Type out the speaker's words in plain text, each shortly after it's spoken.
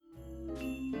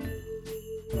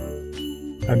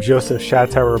I'm Joseph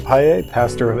Shatauer-Paye,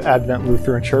 pastor of Advent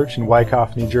Lutheran Church in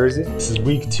Wyckoff, New Jersey. This is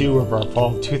week 2 of our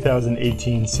fall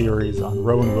 2018 series on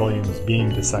Rowan Williams' Being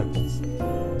Disciples.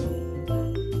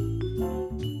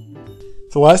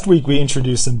 So last week we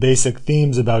introduced some basic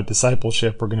themes about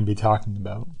discipleship we're going to be talking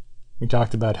about. We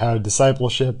talked about how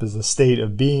discipleship is a state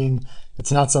of being.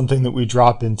 It's not something that we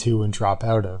drop into and drop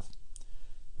out of.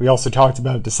 We also talked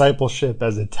about discipleship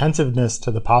as attentiveness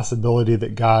to the possibility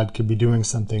that God could be doing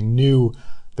something new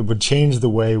that would change the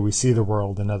way we see the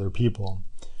world and other people.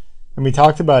 And we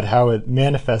talked about how it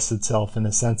manifests itself in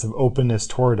a sense of openness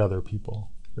toward other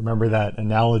people. Remember that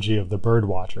analogy of the bird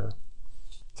watcher.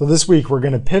 So this week we're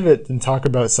going to pivot and talk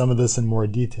about some of this in more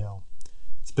detail.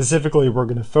 Specifically, we're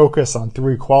going to focus on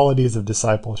 3 qualities of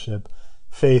discipleship: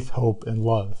 faith, hope, and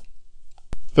love.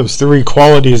 Those 3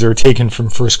 qualities are taken from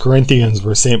 1 Corinthians,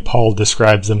 where St. Paul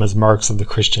describes them as marks of the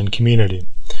Christian community.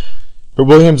 But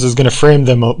Williams is going to frame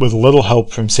them with a little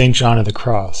help from St. John of the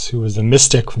Cross, who was a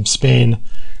mystic from Spain,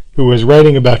 who was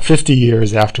writing about 50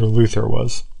 years after Luther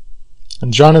was.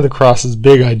 And John of the Cross's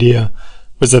big idea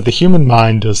was that the human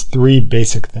mind does 3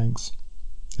 basic things.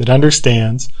 It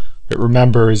understands, it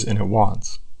remembers, and it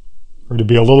wants. Or to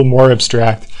be a little more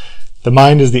abstract, the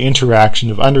mind is the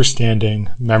interaction of understanding,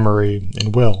 memory,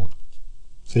 and will.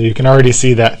 So you can already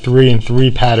see that 3 and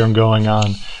 3 pattern going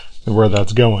on and where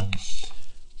that's going.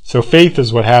 So faith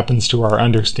is what happens to our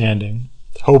understanding,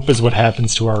 hope is what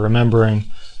happens to our remembering,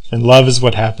 and love is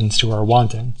what happens to our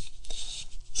wanting.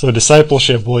 So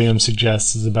discipleship, Williams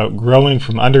suggests, is about growing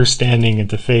from understanding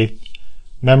into faith,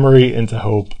 memory into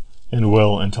hope, and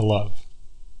will into love.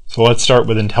 So let's start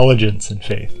with intelligence and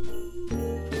faith.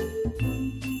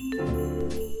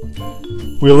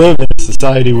 We live in a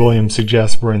society, Williams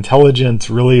suggests, where intelligence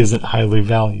really isn't highly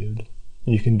valued.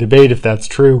 You can debate if that's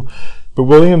true, but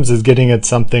Williams is getting at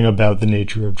something about the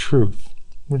nature of truth,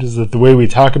 which is that the way we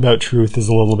talk about truth is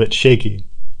a little bit shaky.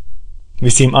 We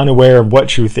seem unaware of what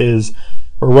truth is,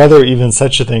 or whether even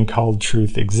such a thing called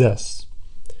truth exists.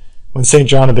 When St.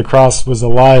 John of the Cross was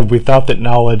alive, we thought that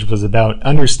knowledge was about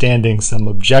understanding some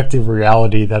objective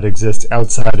reality that exists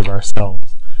outside of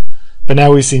ourselves. But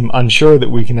now we seem unsure that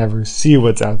we can ever see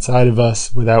what's outside of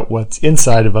us without what's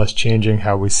inside of us changing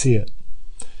how we see it.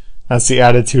 That's the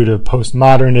attitude of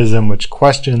postmodernism, which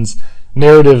questions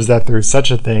narratives that there is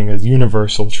such a thing as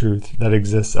universal truth that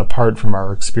exists apart from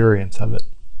our experience of it.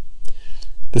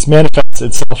 This manifests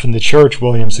itself in the church,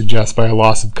 Williams suggests, by a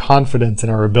loss of confidence in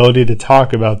our ability to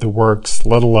talk about the works,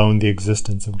 let alone the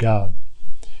existence of God.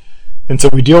 And so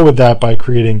we deal with that by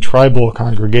creating tribal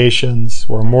congregations,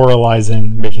 or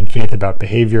moralizing, making faith about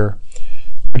behavior,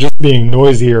 or just being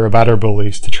noisier about our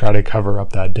beliefs to try to cover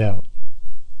up that doubt.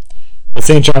 What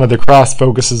St. John of the Cross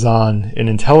focuses on in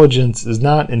intelligence is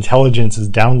not intelligence as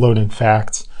downloading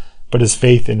facts, but as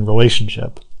faith in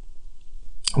relationship.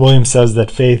 Williams says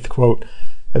that faith, quote,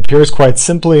 appears quite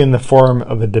simply in the form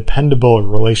of a dependable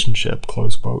relationship,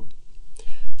 close quote.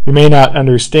 You may not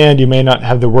understand, you may not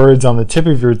have the words on the tip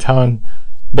of your tongue,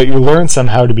 but you learn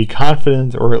somehow to be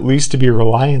confident or at least to be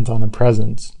reliant on a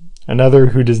presence, another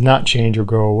who does not change or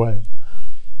go away.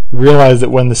 You realize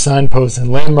that when the signposts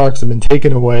and landmarks have been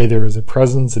taken away, there is a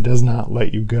presence that does not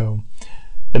let you go.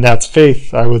 And that's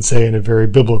faith, I would say, in a very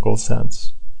biblical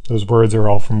sense. Those words are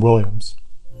all from Williams.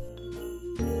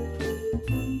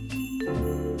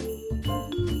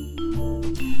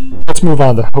 Let's move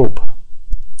on to hope.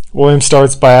 Williams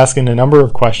starts by asking a number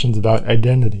of questions about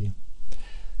identity.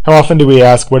 How often do we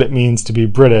ask what it means to be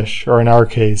British, or in our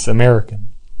case, American?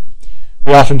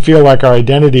 We often feel like our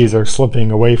identities are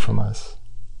slipping away from us.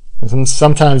 And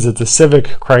sometimes it's a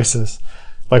civic crisis,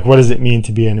 like what does it mean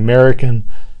to be an American,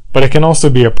 but it can also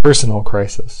be a personal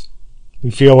crisis.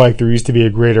 We feel like there used to be a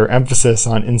greater emphasis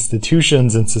on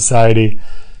institutions in society,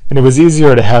 and it was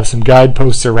easier to have some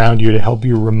guideposts around you to help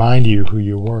you remind you who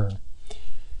you were.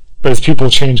 But as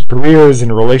people change careers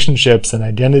and relationships and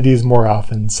identities more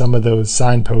often, some of those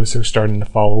signposts are starting to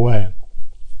fall away.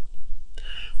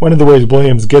 One of the ways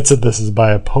Williams gets at this is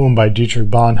by a poem by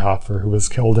Dietrich Bonhoeffer, who was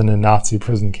killed in a Nazi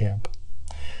prison camp.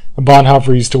 And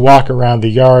Bonhoeffer used to walk around the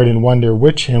yard and wonder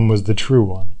which him was the true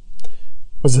one.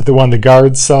 Was it the one the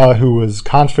guards saw, who was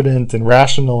confident and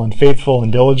rational and faithful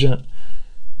and diligent?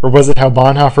 Or was it how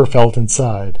Bonhoeffer felt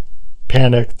inside,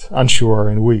 panicked, unsure,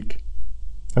 and weak?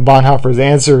 And Bonhoeffer's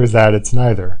answer is that it's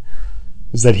neither,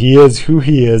 is that he is who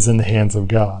he is in the hands of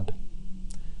God.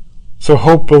 So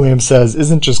hope, Williams says,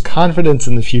 isn't just confidence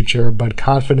in the future, but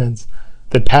confidence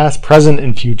that past, present,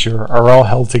 and future are all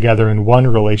held together in one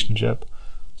relationship,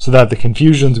 so that the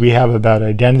confusions we have about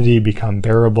identity become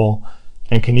bearable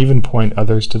and can even point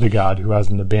others to the God who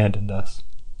hasn't abandoned us.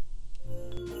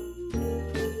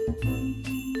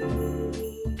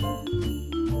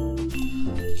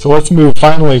 So let's move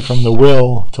finally from the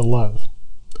will to love.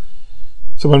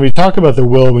 So when we talk about the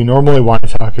will, we normally want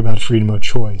to talk about freedom of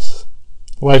choice.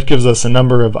 Life gives us a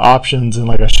number of options, and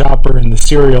like a shopper in the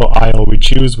cereal aisle, we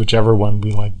choose whichever one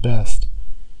we like best.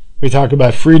 We talk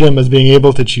about freedom as being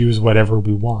able to choose whatever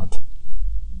we want.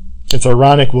 It's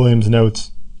ironic, Williams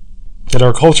notes, that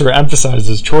our culture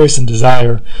emphasizes choice and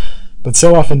desire, but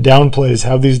so often downplays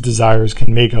how these desires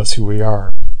can make us who we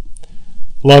are.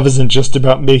 Love isn't just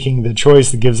about making the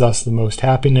choice that gives us the most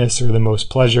happiness or the most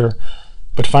pleasure,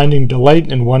 but finding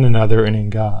delight in one another and in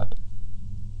God.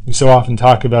 We so often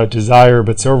talk about desire,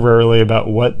 but so rarely about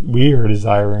what we are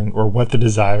desiring or what the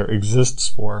desire exists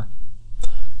for.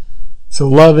 So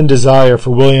love and desire for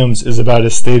Williams is about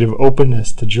a state of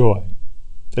openness to joy.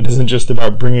 It isn't just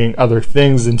about bringing other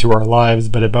things into our lives,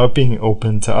 but about being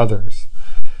open to others.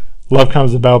 Love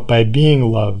comes about by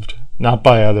being loved, not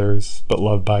by others, but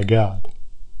loved by God.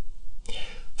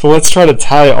 So let's try to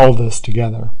tie all this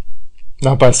together,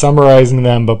 not by summarizing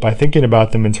them, but by thinking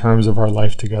about them in terms of our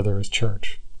life together as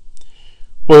church.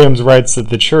 Williams writes that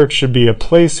the church should be a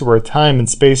place where time and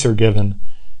space are given,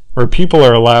 where people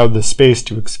are allowed the space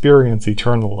to experience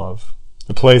eternal love,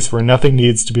 a place where nothing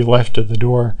needs to be left at the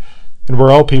door, and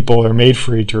where all people are made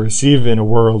free to receive in a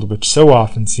world which so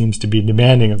often seems to be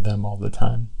demanding of them all the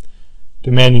time,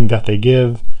 demanding that they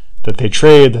give, that they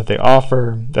trade, that they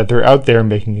offer, that they're out there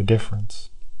making a difference.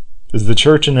 Is the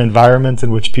church an environment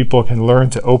in which people can learn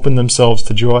to open themselves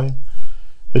to joy?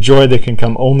 The joy that can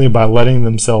come only by letting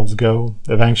themselves go,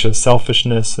 of anxious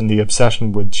selfishness and the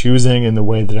obsession with choosing in the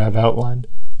way that I've outlined?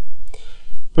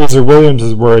 Those are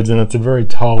Williams's words, and it's a very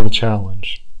tall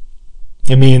challenge.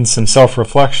 It means some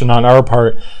self-reflection on our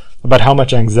part about how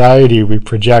much anxiety we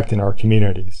project in our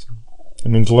communities. It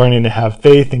means learning to have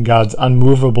faith in God's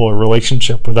unmovable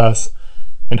relationship with us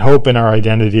and hope in our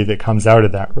identity that comes out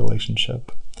of that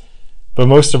relationship. But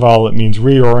most of all, it means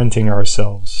reorienting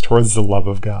ourselves towards the love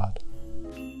of God.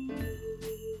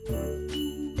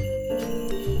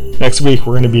 Next week,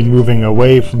 we're going to be moving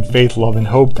away from faith, love, and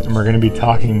hope, and we're going to be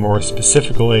talking more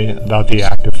specifically about the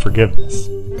act of forgiveness.